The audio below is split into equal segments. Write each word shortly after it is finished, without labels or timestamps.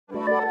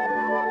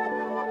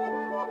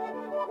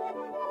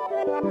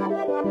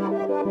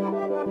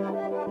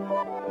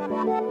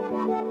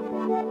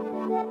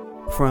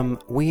From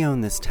We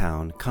Own This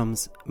Town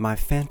comes My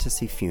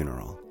Fantasy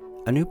Funeral,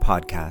 a new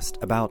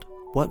podcast about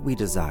what we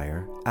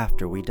desire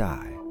after we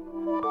die.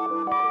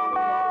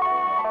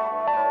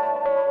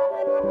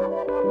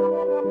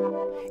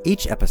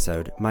 Each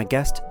episode, my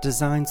guest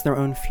designs their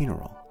own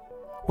funeral.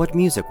 What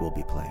music will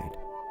be played?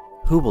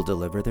 Who will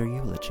deliver their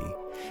eulogy?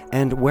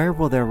 And where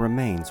will their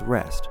remains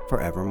rest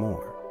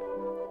forevermore?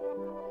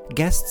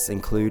 Guests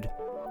include,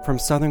 from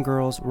Southern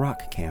Girls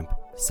Rock Camp,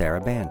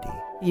 Sarah Bandy.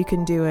 You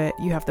can do it.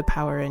 You have the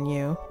power in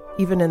you.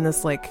 Even in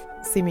this,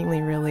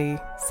 seemingly really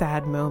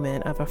sad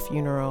moment of a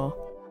funeral.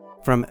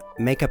 From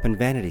Makeup and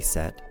Vanity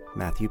Set,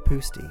 Matthew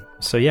Pusty.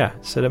 So yeah,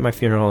 sit at my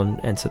funeral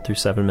and sit through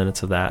 7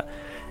 minutes of that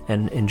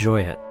and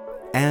enjoy it.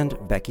 And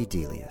Becky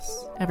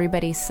Delius.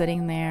 Everybody's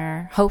sitting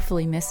there,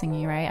 hopefully missing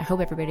you, right? I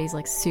hope everybody's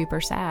super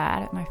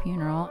sad at my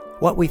funeral.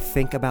 What we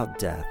think about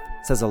death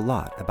says a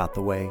lot about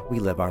the way we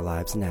live our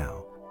lives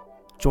now.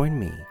 Join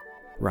me,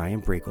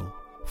 Ryan Briegel,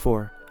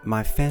 for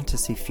My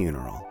Fantasy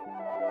Funeral.